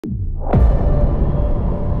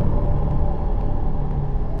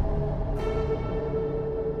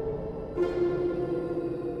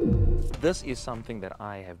This is something that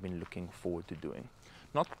I have been looking forward to doing.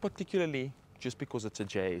 Not particularly just because it's a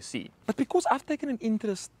JAC, but because I've taken an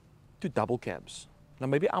interest to double cabs. Now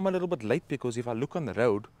maybe I'm a little bit late because if I look on the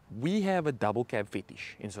road, we have a double cab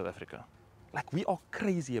fetish in South Africa. Like, we are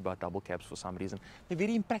crazy about double cabs for some reason. They're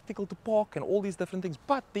very impractical to park and all these different things,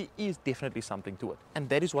 but there is definitely something to it. And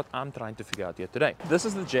that is what I'm trying to figure out here today. This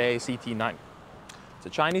is the JAC T9. It's a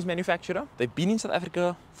Chinese manufacturer. They've been in South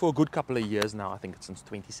Africa for a good couple of years now. I think it's since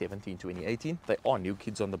 2017, 2018. They are new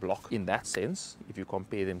kids on the block in that sense, if you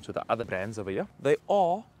compare them to the other brands over here. They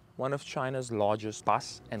are one of China's largest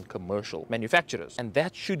bus and commercial manufacturers. And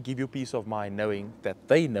that should give you peace of mind knowing that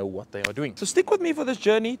they know what they are doing. So stick with me for this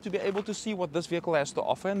journey to be able to see what this vehicle has to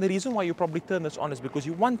offer. And the reason why you probably turn this on is because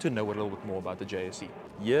you want to know a little bit more about the JAC.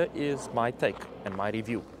 Here is my take and my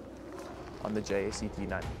review on the JAC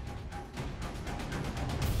T9.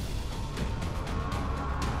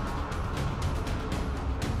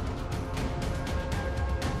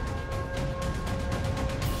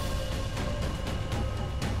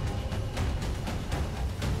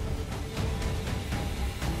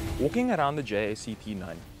 Walking around the JAC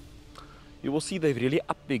T9, you will see they've really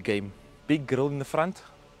upped their game. Big grille in the front,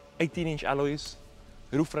 18-inch alloys,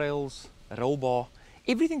 roof rails, roll bar,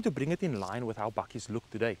 everything to bring it in line with how Bakkies look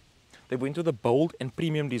today. They went with a bold and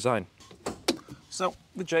premium design. So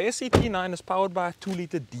the JAC T9 is powered by a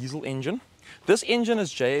 2-liter diesel engine. This engine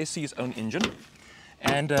is JAC's own engine,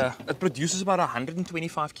 and it produces about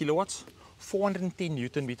 125 kilowatts, 410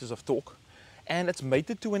 Newton meters of torque, and it's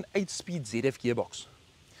mated to an 8-speed ZF gearbox.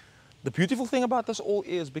 The beautiful thing about this all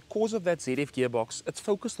is because of that ZF gearbox, it's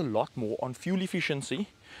focused a lot more on fuel efficiency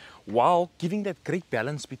while giving that great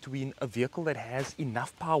balance between a vehicle that has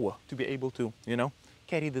enough power to be able to, you know,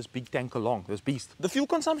 carry this big tank along, this beast. The fuel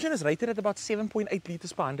consumption is rated at about 7.8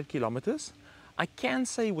 liters per 100 kilometers. I can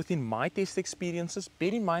say within my test experiences,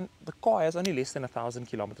 bear in mind the car has only less than 1,000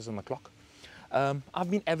 kilometers on the clock. I've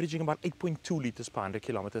been averaging about 8.2 liters per 100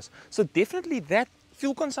 kilometers. So definitely that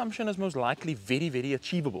fuel consumption is most likely very, very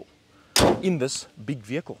achievable in this big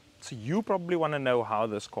vehicle. So you probably want to know how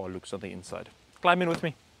this car looks on the inside. Climb in with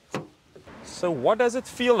me. So what does it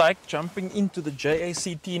feel like jumping into the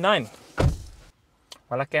JAC T9?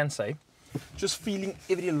 Well, I can say, just feeling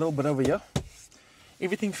every little bit over here,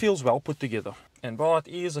 everything feels well put together. And while it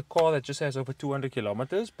is a car that just has over 200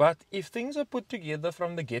 kilometers, but if things are put together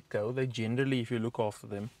from the get-go, they generally, if you look after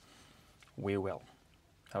them, wear well.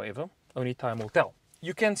 However, only time will tell.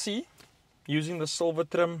 You can see, using the silver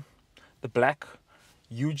trim, the black,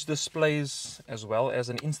 huge displays, as well as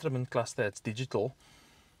an instrument cluster that's digital,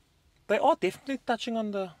 they are definitely touching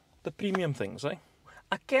on the premium things.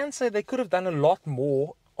 I can say they could have done a lot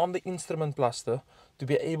more on the instrument cluster to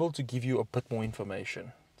be able to give you a bit more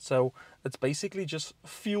information. So it's basically just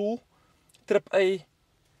fuel, trip A,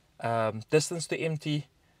 distance to empty,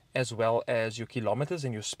 as well as your kilometers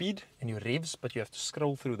and your speed and your revs, but you have to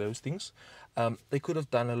scroll through those things. They could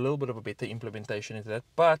have done a little bit of a better implementation into that,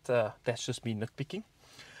 but that's just me nitpicking.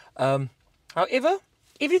 However,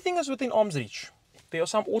 everything is within arm's reach. There are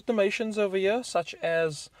some automations over here, such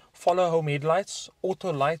as follow home headlights,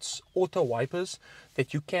 auto lights, auto wipers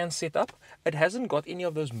that you can set up. It hasn't got any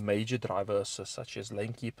of those major driver assists, such as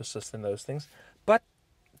lane keep assist and those things, but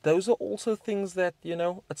those are also things that, you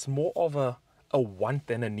know, it's more of a want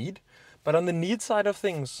than a need. But on the need side of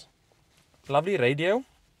things, lovely radio,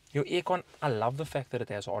 your aircon. I love the fact that it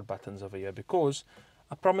has hard buttons over here, because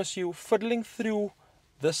I promise you, fiddling through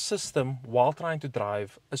this system while trying to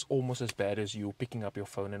drive is almost as bad as you picking up your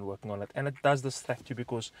phone and working on it. And it does distract you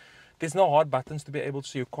because there's no hard buttons to be able to,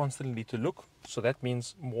 so you constantly need to look. So that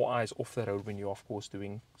means more eyes off the road when you're of course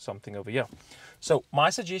doing something over here. So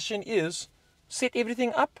my suggestion is set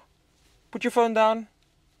everything up, put your phone down,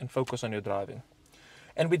 and focus on your driving.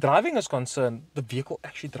 And where driving is concerned, the vehicle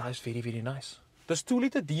actually drives very, very nice. This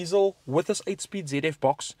 2-liter diesel with this 8-speed ZF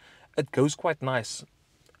box, it goes quite nice.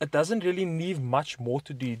 It doesn't really leave much more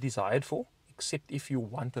to be desired for, except if you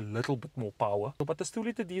want a little bit more power. But this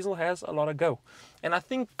 2-liter diesel has a lot of go. And I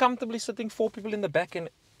think comfortably sitting 4 people in the back and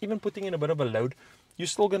even putting in a bit of a load, you're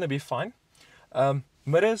still going to be fine.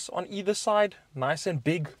 Mirrors on either side, nice and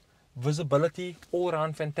big. Visibility all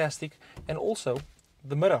around fantastic. And also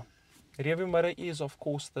the mirror. The rearview mirror is of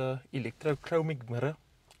course the electrochromic mirror.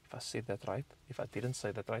 If I said that right. If I didn't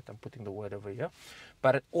say that right, I'm putting the word over here.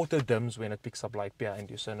 But it auto dims when it picks up light behind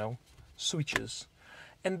you, so no switches.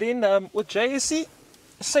 And then with JAC,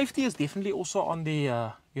 safety is definitely also on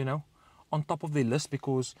the you know, on top of the list,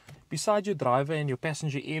 because besides your driver and your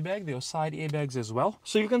passenger airbag, there are side airbags as well.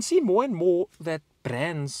 So you can see more and more that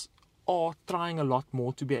brands are trying a lot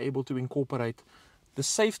more to be able to incorporate the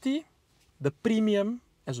safety, the premium,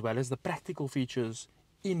 as well as the practical features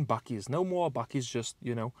in Bakkies. No more Bakkies just,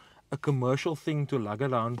 you know, a commercial thing to lug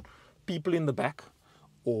around people in the back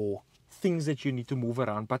or things that you need to move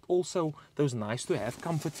around, but also those nice to have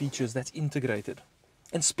comfort features that's integrated.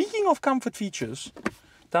 And speaking of comfort features,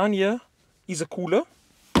 down here is a cooler,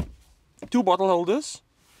 2 bottle holders,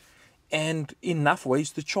 and enough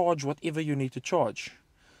ways to charge whatever you need to charge.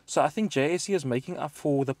 So I think JAC is making up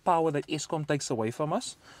for the power that Eskom takes away from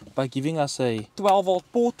us by giving us a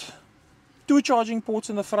 12-volt port, 2 charging ports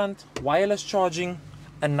in the front, wireless charging,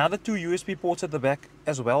 another 2 USB ports at the back,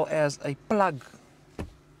 as well as a plug.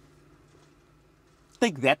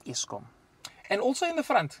 Take that, Eskom. And also in the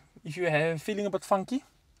front, if you have feeling a bit funky,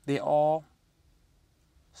 there are,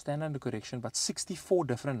 stand under correction, but 64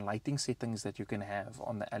 different lighting settings that you can have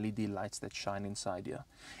on the LED lights that shine inside here.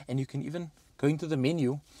 And you can even go into the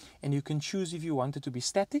menu and you can choose if you want it to be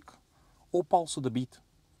static or pulse or the beat.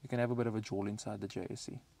 You can have a bit of a jewel inside the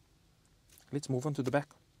JAC. Let's move on to the back.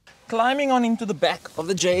 Climbing on into the back of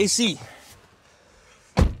the JAC.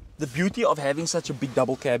 The beauty of having such a big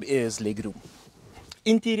double cab is legroom.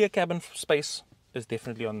 Interior cabin space is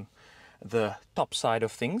definitely on the top side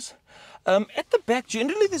of things. At the back,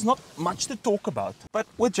 generally there's not much to talk about. But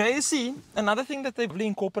with JAC, another thing that they've really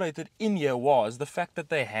incorporated in here was the fact that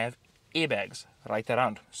they have airbags right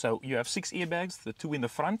around. So you have 6 airbags, the 2 in the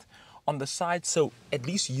front, on the side, so at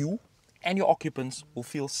least you and your occupants will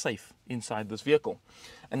feel safe inside this vehicle.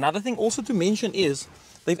 Another thing also to mention is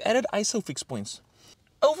they've added ISOFIX points.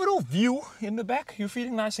 Overall view in the back, you're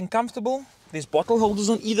feeling nice and comfortable. There's bottle holders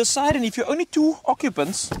on either side, and if you're only 2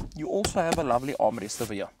 occupants, you also have a lovely armrest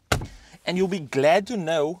over here. And you'll be glad to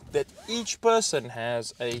know that each person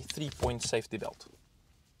has a 3-point safety belt.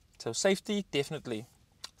 So safety, definitely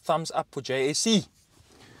thumbs up for JAC.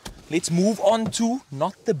 Let's move on to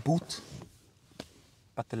not the boot,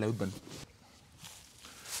 but the load bin.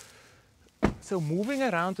 So moving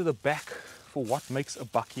around to the back for what makes a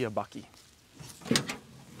Bakkie a Bakkie.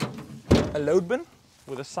 A load bin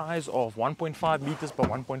with a size of 1.5 meters by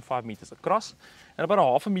 1.5 meters across and about a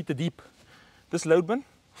half a meter deep. This load bin,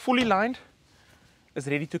 fully lined, is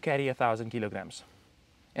ready to carry 1,000 kilograms.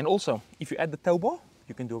 And also, if you add the tow bar,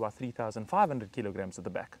 you can do about 3,500 kilograms at the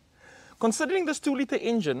back. Considering this 2-liter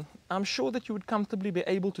engine, I'm sure that you would comfortably be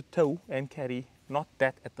able to tow and carry not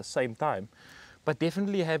that at the same time, but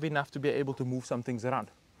definitely have enough to be able to move some things around.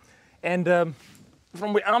 And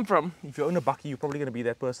from where I'm from, if you own a Bakkie, you're probably going to be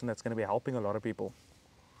that person that's going to be helping a lot of people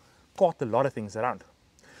cart a lot of things around.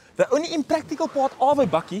 The only impractical part of a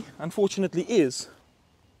Bakkie, unfortunately, is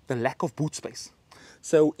the lack of boot space.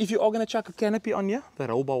 So if you are going to chuck a canopy on here, the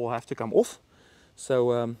roll bar will have to come off.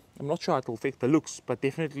 So I'm not sure it will affect the looks, but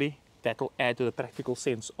definitely that will add to the practical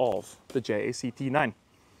sense of the JAC T9.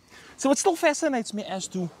 So it still fascinates me as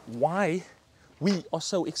to why we are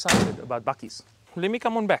so excited about Bakkies. Let me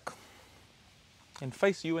come on back and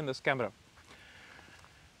face you in this camera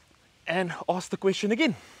and ask the question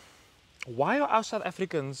again. Why are our South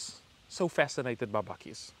Africans so fascinated by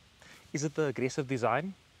Bakkies? Is it the aggressive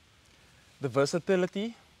design, the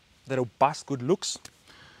versatility, the robust good looks,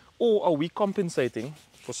 or are we compensating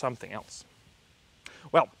for something else?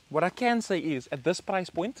 Well, what I can say is at this price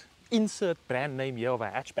point, insert brand name here of a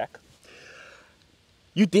hatchback,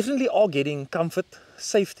 you definitely are getting comfort,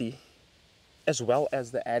 safety, as well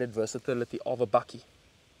as the added versatility of a Bakkie.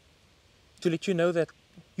 To let you know that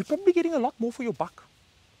you're probably getting a lot more for your buck.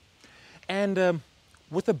 And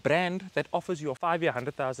with a brand that offers you a 5-year,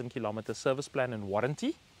 100,000 kilometer service plan and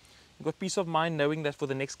warranty, you've got peace of mind knowing that for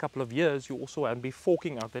the next couple of years, you also won't be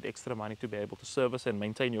forking out that extra money to be able to service and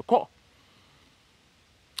maintain your car.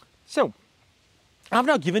 So, I've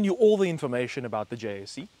now given you all the information about the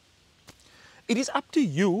JAC. It is up to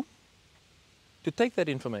you to take that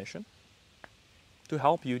information to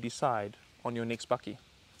help you decide on your next Bakkie.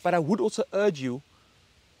 But I would also urge you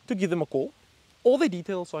to give them a call. All the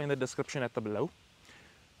details are in the description at the below.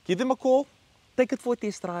 Give them a call, take it for a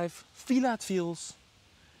test drive, feel how it feels.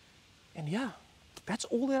 And yeah, that's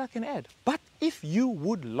all that I can add. But if you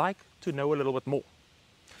would like to know a little bit more,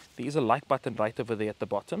 there is a like button right over there at the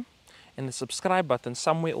bottom and the subscribe button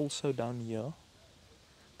somewhere also down here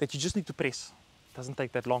that you just need to press. It doesn't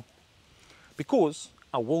take that long, because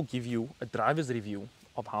I will give you a driver's review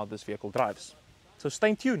of how this vehicle drives. So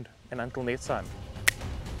stay tuned, and until next time.